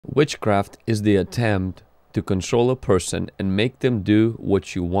Witchcraft is the attempt to control a person and make them do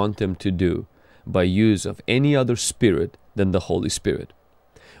what you want them to do by use of any other spirit than the Holy Spirit.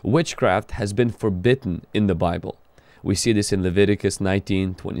 Witchcraft has been forbidden in the Bible. We see this in Leviticus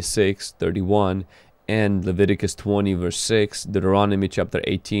 19, 26, 31, and Leviticus 20, verse 6, Deuteronomy chapter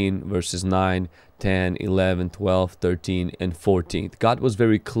 18, verses 9, 10, 11, 12, 13, and 14. God was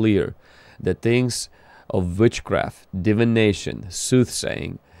very clear that things of witchcraft, divination,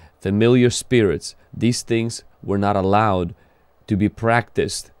 soothsaying, familiar spirits, these things were not allowed to be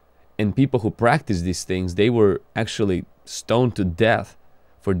practiced. And people who practiced these things, they were actually stoned to death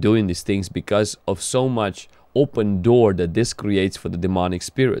for doing these things because of so much open door that this creates for the demonic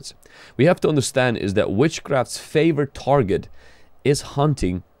spirits. We have to understand is that witchcraft's favorite target is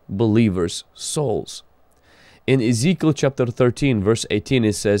hunting believers' souls. In Ezekiel chapter 13, verse 18,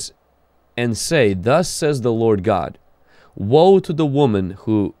 it says, "And say, thus says the Lord God, woe to the woman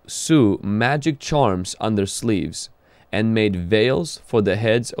who sew magic charms on their sleeves, and made veils for the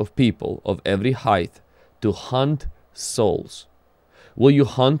heads of people of every height to hunt souls. Will you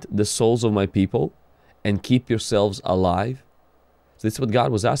hunt the souls of my people and keep yourselves alive?" So this is what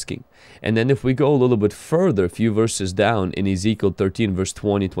God was asking. And then if we go a little bit further, a few verses down in Ezekiel 13, verse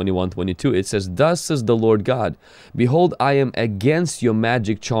 20, 21, 22, it says, "Thus says the Lord God, behold, I am against your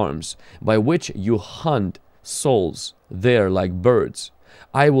magic charms, by which you hunt souls there like birds.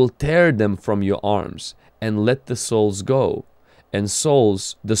 I will tear them from your arms, and let the souls go. And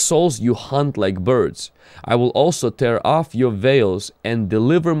the souls you hunt like birds, I will also tear off your veils and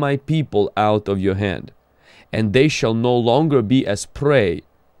deliver my people out of your hand. And they shall no longer be as prey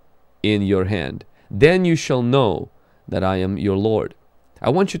in your hand. Then you shall know that I am your Lord." I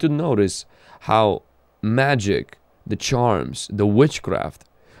want you to notice how magic, the charms, the witchcraft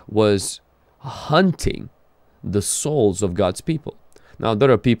was hunting the souls of God's people. Now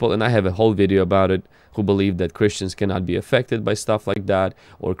there are people, and I have a whole video about it, who believe that Christians cannot be affected by stuff like that,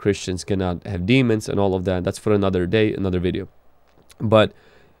 or Christians cannot have demons and all of that. That's for another day, another video. But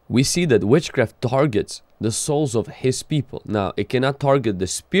we see that witchcraft targets the souls of His people. Now, it cannot target the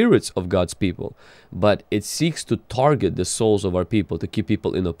spirits of God's people, but it seeks to target the souls of our people, to keep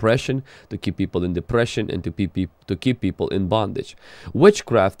people in oppression, to keep people in depression, and to keep people in bondage.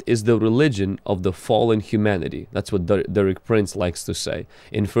 Witchcraft is the religion of the fallen humanity. That's what Derek Prince likes to say.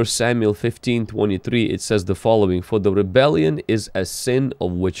 In 1 Samuel 15:23, it says the following, "For the rebellion is a sin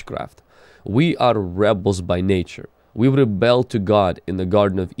of witchcraft. We are rebels by nature. We rebelled to God in the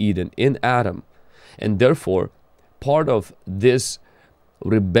Garden of Eden, in Adam. And therefore, part of this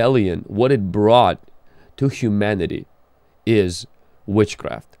rebellion, what it brought to humanity is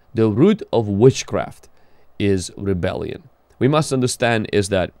witchcraft. The root of witchcraft is rebellion. We must understand is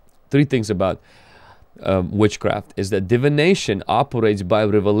that three things about witchcraft is that divination operates by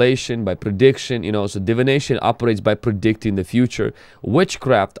revelation, by prediction. So divination operates by predicting the future.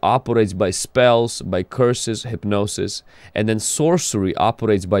 Witchcraft operates by spells, by curses, hypnosis, and then sorcery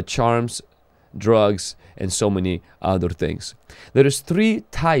operates by charms, drugs, and so many other things. There is three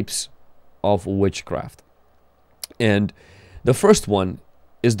types of witchcraft, and the first one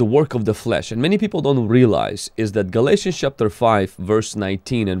is the work of the flesh. And many people don't realize is that Galatians chapter 5 verse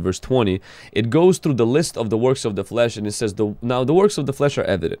 19 and verse 20, it goes through the list of the works of the flesh, and it says, now the works of the flesh are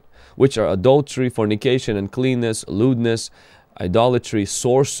evident, which are adultery, fornication, uncleanness, lewdness, idolatry,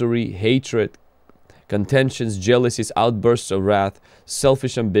 sorcery, hatred, contentions, jealousies, outbursts of wrath,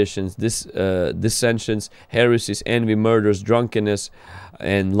 selfish ambitions, dissensions, heresies, envy, murders, drunkenness,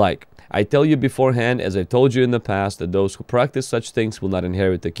 and like. I tell you beforehand, as I told you in the past, that those who practice such things will not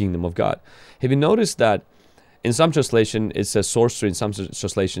inherit the kingdom of God. Have you noticed that in some translation it says sorcery, in some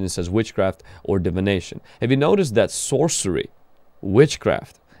translation it says witchcraft or divination? Have you noticed that sorcery,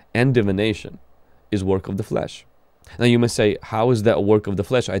 witchcraft, and divination is work of the flesh? Now you may say, how is that a work of the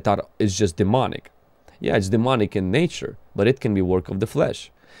flesh? I thought it's just demonic. Yeah, it's demonic in nature, but it can be work of the flesh.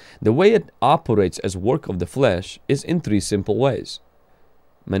 The way it operates as work of the flesh is in three simple ways: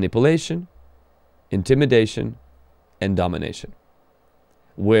 manipulation, intimidation, and domination.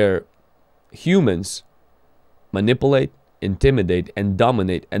 Where humans manipulate, intimidate, and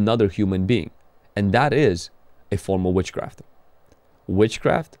dominate another human being. And that is a form of witchcraft.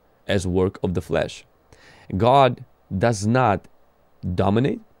 Witchcraft as work of the flesh. God does not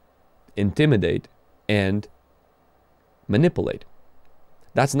dominate, intimidate, and manipulate.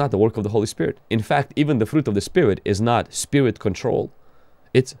 That's not the work of the Holy Spirit. In fact, even the fruit of the Spirit is not spirit control.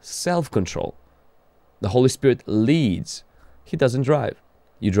 It's self-control. The Holy Spirit leads. He doesn't drive.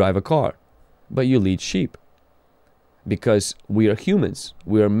 You drive a car, but you lead sheep. Because we are humans.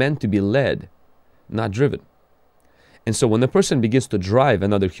 We are meant to be led, not driven. And so when the person begins to drive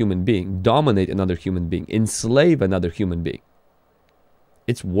another human being, dominate another human being, enslave another human being,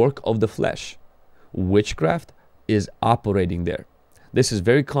 it's work of the flesh. Witchcraft is operating there. This is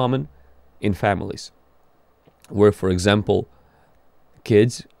very common in families, where, for example,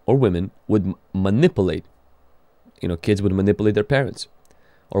 kids or women would manipulate. Kids would manipulate their parents,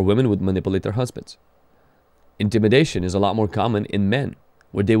 or women would manipulate their husbands. Intimidation is a lot more common in men,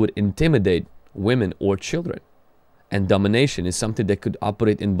 where they would intimidate women or children. And domination is something that could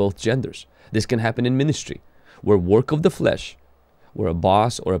operate in both genders. This can happen in ministry, where work of the flesh, where a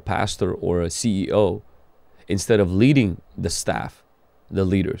boss or a pastor or a CEO, instead of leading the staff, the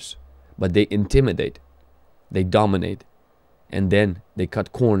leaders, but they intimidate, they dominate, and then they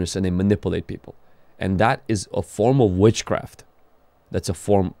cut corners and they manipulate people. And that is a form of witchcraft. That's a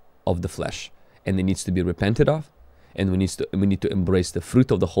form of the flesh. And it needs to be repented of. And we need to embrace the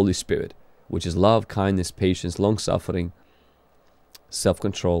fruit of the Holy Spirit, which is love, kindness, patience, long-suffering,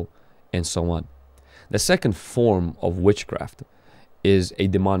 self-control, and so on. The second form of witchcraft is a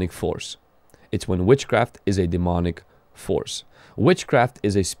demonic force. It's when witchcraft is a demonic force. Witchcraft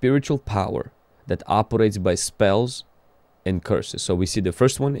is a spiritual power that operates by spells and curses. So we see the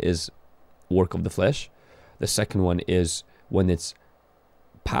first one is work of the flesh. The second one is when it's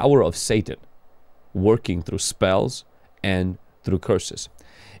power of Satan working through spells and through curses.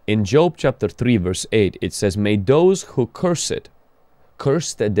 In Job chapter 3 verse 8, it says, "May those who curse it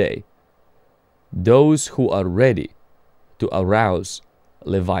curse the day, those who are ready to arouse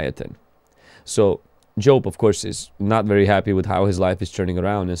Leviathan." So Job, of course, is not very happy with how his life is turning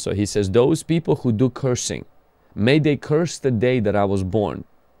around. And so he says, those people who do cursing, may they curse the day that I was born.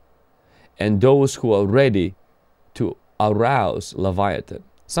 And those who are ready to arouse Leviathan.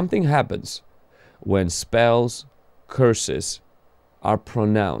 Something happens when spells, curses are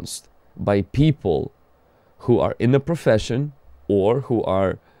pronounced by people who are in the profession, or who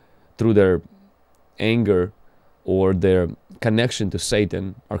are, through their anger or their connection to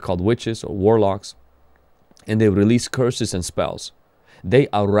Satan, are called witches or warlocks, and they release curses and spells. They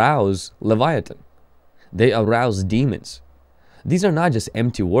arouse Leviathan. They arouse demons. These are not just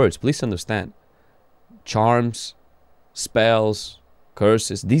empty words, please understand. Charms, spells,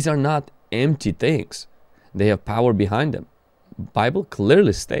 curses, these are not empty things. They have power behind them. Bible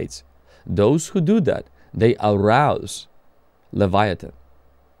clearly states, those who do that, they arouse Leviathan.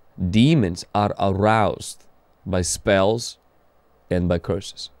 Demons are aroused by spells and by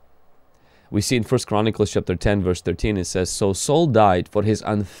curses. We see in 1 Chronicles chapter 10 verse 13, it says, "So Saul died for his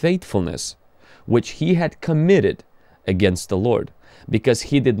unfaithfulness, which he had committed against the Lord, because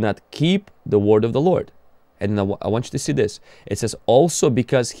he did not keep the word of the Lord." And I want you to see this. It says, also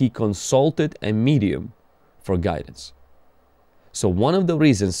because he consulted a medium for guidance. So one of the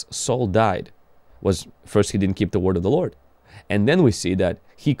reasons Saul died was, first, he didn't keep the word of the Lord. And then we see that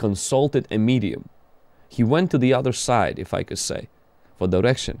he consulted a medium. He went to the other side, if I could say, for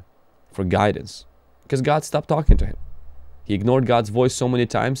direction, for guidance, because God stopped talking to him. He ignored God's voice so many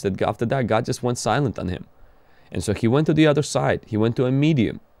times that after that, God just went silent on him. And so he went to the other side. He went to a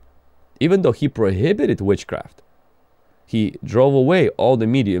medium. Even though he prohibited witchcraft, he drove away all the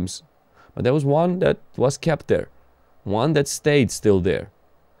mediums, but there was one that was kept there, one that stayed still there.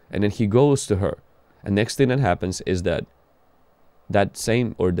 And then he goes to her. And next thing that happens is that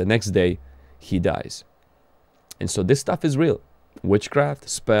same or the next day, he dies. And so this stuff is real. Witchcraft,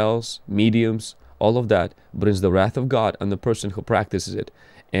 spells, mediums, all of that brings the wrath of God on the person who practices it.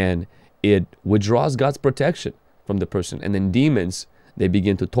 And it withdraws God's protection from the person. And then demons, they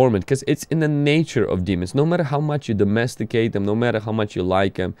begin to torment, because it's in the nature of demons. No matter how much you domesticate them, no matter how much you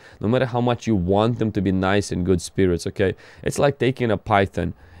like them, no matter how much you want them to be nice and good spirits, okay? It's like taking a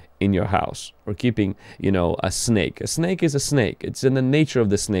python in your house, or keeping, a snake. A snake is a snake. It's in the nature of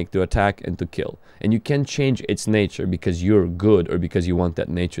the snake to attack and to kill. And you can't change its nature because you're good or because you want that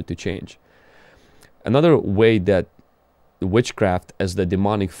nature to change. Another way that witchcraft as the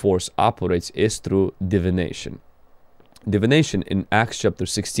demonic force operates is through divination. Divination in Acts chapter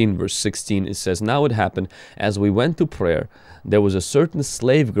 16 verse 16, it says, "Now it happened, as we went to prayer, there was a certain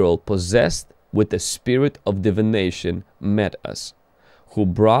slave girl possessed with the spirit of divination met us, who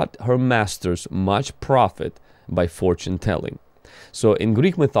brought her masters much profit by fortune telling." So in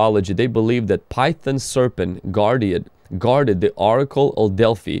Greek mythology, they believe that Python serpent guarded the oracle of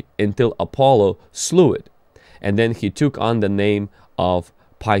Delphi until Apollo slew it. And then he took on the name of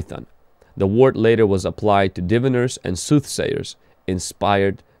Python. The word later was applied to diviners and soothsayers,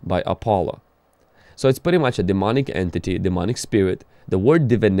 inspired by Apollo. So it's pretty much a demonic entity, demonic spirit. The word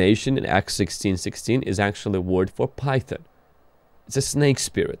divination in Acts 16:16 is actually a word for Python. It's a snake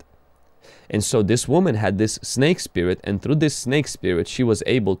spirit. And so this woman had this snake spirit, and through this snake spirit, she was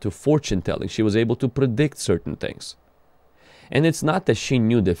able to fortune telling. She was able to predict certain things. And it's not that she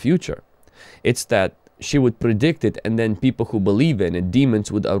knew the future. It's that she would predict it, and then people who believe in it,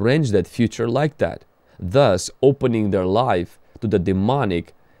 demons, would arrange that future like that, thus opening their life to the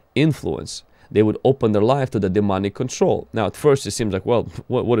demonic influence. They would open their life to the demonic control. Now, at first, it seems like, well,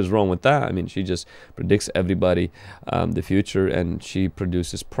 what is wrong with that? I mean, she just predicts everybody the future, and she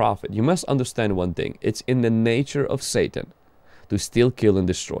produces profit. You must understand one thing. It's in the nature of Satan to steal, kill, and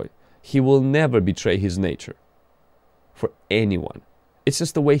destroy. He will never betray his nature for anyone. It's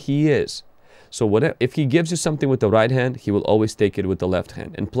just the way he is. So whatever, if he gives you something with the right hand, he will always take it with the left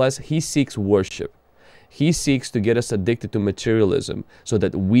hand. And plus, he seeks worship. He seeks to get us addicted to materialism so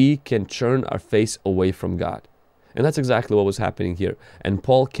that we can turn our face away from God. And that's exactly what was happening here. And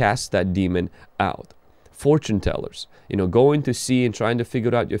Paul cast that demon out. Fortune tellers, going to see and trying to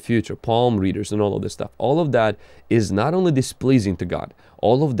figure out your future, palm readers and all of this stuff. All of that is not only displeasing to God,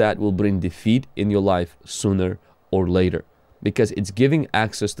 all of that will bring defeat in your life sooner or later, because it's giving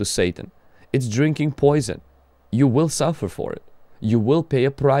access to Satan. It's drinking poison. You will suffer for it. You will pay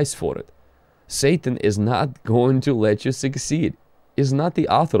a price for it. Satan is not going to let you succeed. He's not the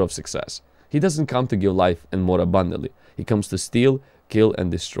author of success. He doesn't come to give life and more abundantly. He comes to steal, kill, and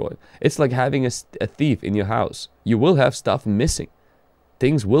destroy. It's like having a thief in your house. You will have stuff missing.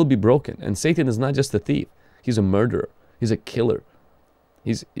 Things will be broken. And Satan is not just a thief. He's a murderer. He's a killer.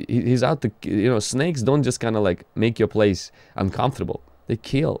 He's out to, snakes don't just kind of like make your place uncomfortable. They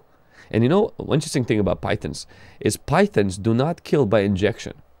kill. And one interesting thing about pythons is pythons do not kill by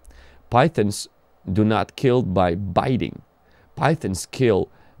injection. Pythons do not kill by biting. Pythons kill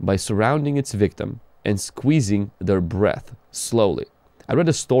by surrounding its victim and squeezing their breath slowly. I read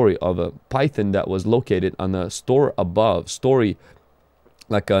a story of a python that was located on a story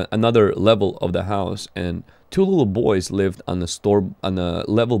like another level of the house, and two little boys lived on a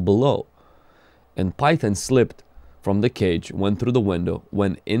level below. And python slipped from the cage, went through the window,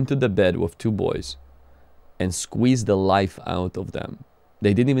 went into the bed with two boys, and squeezed the life out of them.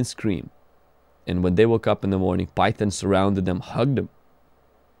 They didn't even scream. And when they woke up in the morning, python surrounded them, hugged them,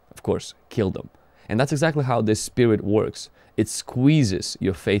 of course, killed them. And that's exactly how this spirit works. It squeezes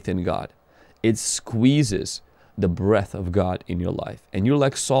your faith in God. It squeezes the breath of God in your life. And you're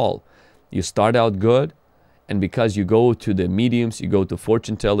like Saul. You start out good, and because you go to the mediums, you go to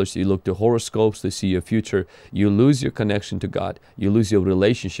fortune tellers, you look to horoscopes to see your future, you lose your connection to God. You lose your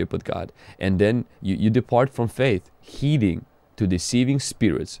relationship with God. And then you depart from faith, heeding to deceiving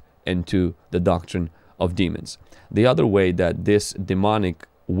spirits and to the doctrine of demons. The other way that this demonic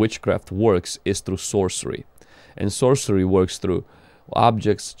witchcraft works is through sorcery. And sorcery works through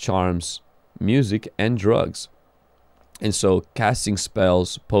objects, charms, music, and drugs. And so casting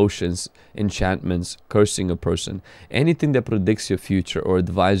spells, potions, enchantments, cursing a person, anything that predicts your future or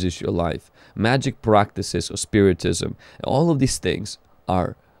advises your life, magic practices or spiritism, all of these things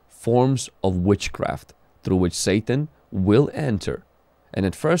are forms of witchcraft through which Satan will enter. And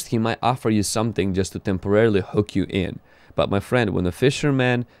at first he might offer you something just to temporarily hook you in. But my friend, when a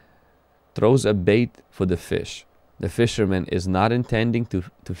fisherman throws a bait for the fisherman is not intending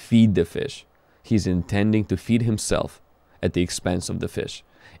to feed the fish. He's intending to feed himself at the expense of the fish.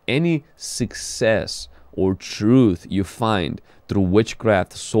 Any success or truth you find through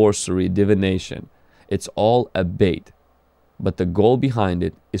witchcraft, sorcery, divination, it's all a bait. But the goal behind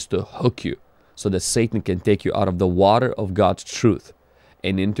it is to hook you so that Satan can take you out of the water of God's truth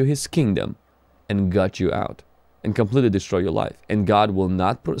and into his kingdom and gut you out and completely destroy your life. And God will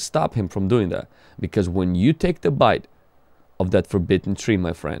not stop him from doing that, because when you take the bite of that forbidden tree,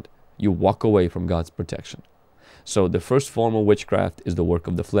 my friend, you walk away from God's protection. So the first form of witchcraft is the work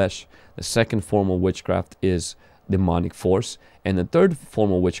of the flesh. The second form of witchcraft is demonic force. And the third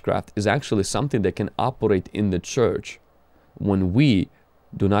form of witchcraft is actually something that can operate in the church when we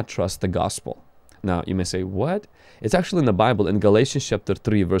do not trust the gospel. Now, you may say, what? It's actually in the Bible. In Galatians chapter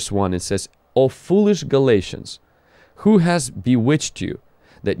 3, verse 1, it says, "O foolish Galatians, who has bewitched you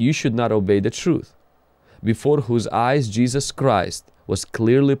that you should not obey the truth, before whose eyes Jesus Christ was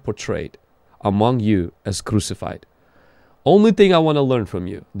clearly portrayed among you as crucified?" Only thing I want to learn from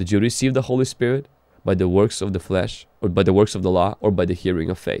you, did you receive the Holy Spirit by the works of the flesh, or by the works of the law, or by the hearing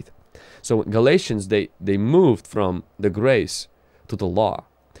of faith? So Galatians, they moved from the grace to the law.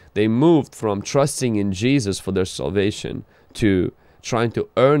 They moved from trusting in Jesus for their salvation to trying to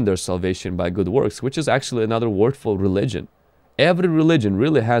earn their salvation by good works, which is actually another word for religion. Every religion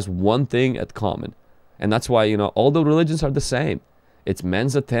really has one thing in common. And that's why, all the religions are the same. It's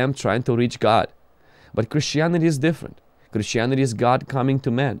man's attempt trying to reach God. But Christianity is different. Christianity is God coming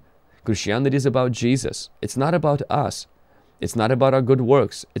to man. Christianity is about Jesus. It's not about us. It's not about our good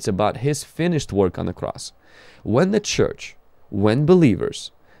works. It's about His finished work on the cross. When the church, when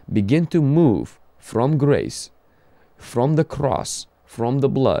believers begin to move from grace, from the cross, from the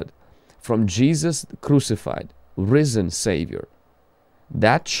blood, from Jesus crucified, risen Savior,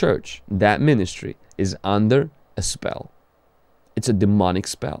 that church, that ministry is under a spell. It's a demonic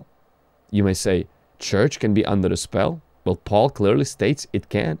spell. You may say, church can be under a spell? Well, Paul clearly states it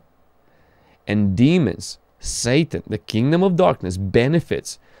can. And demons, Satan, the kingdom of darkness,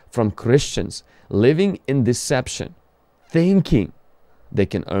 benefits from Christians living in deception, thinking they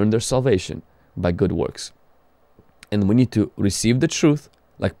can earn their salvation by good works. And we need to receive the truth,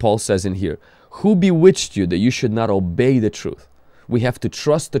 like Paul says in here. Who bewitched you that you should not obey the truth? We have to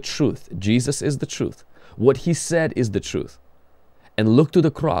trust the truth. Jesus is the truth. What He said is the truth. And look to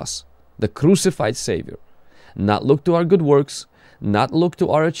the cross, the crucified Savior. Not look to our good works, not look to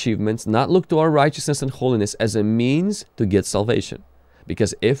our achievements, not look to our righteousness and holiness as a means to get salvation.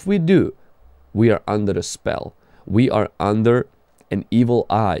 Because if we do, we are under a spell. We are under an evil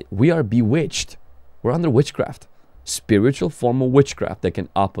eye. We are bewitched. We're under witchcraft. Spiritual form of witchcraft that can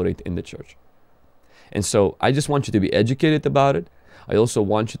operate in the church. And so I just want you to be educated about it. I also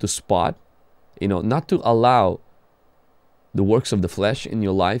want you to spot, not to allow the works of the flesh in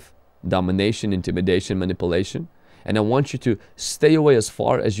your life, domination, intimidation, manipulation. And I want you to stay away as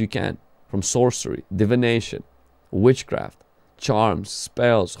far as you can from sorcery, divination, witchcraft, charms,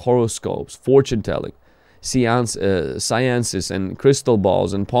 spells, horoscopes, fortune telling, sciences and crystal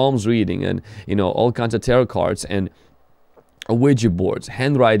balls and palms reading and all kinds of tarot cards and Ouija boards,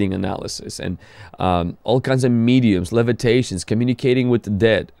 handwriting analysis and all kinds of mediums, levitations, communicating with the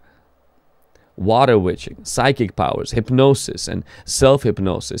dead, water witching, psychic powers, hypnosis and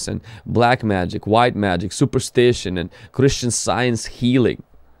self-hypnosis and black magic, white magic, superstition and Christian Science healing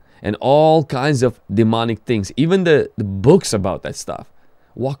and all kinds of demonic things. Even the books about that stuff.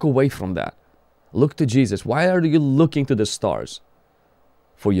 Walk away from that. Look to Jesus. Why are you looking to the stars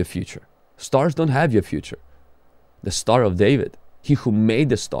for your future? Stars don't have your future. The Star of David, He who made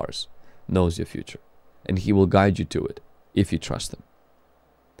the stars, knows your future. And He will guide you to it if you trust Him.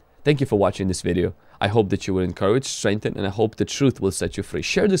 Thank you for watching this video. I hope that you were encouraged, strengthened, and I hope the truth will set you free.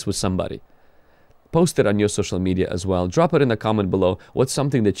 Share this with somebody. Post it on your social media as well. Drop it in the comment below. What's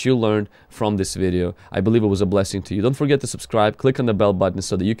something that you learned from this video? I believe it was a blessing to you. Don't forget to subscribe. Click on the bell button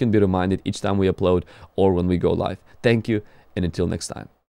so that you can be reminded each time we upload or when we go live. Thank you, and until next time.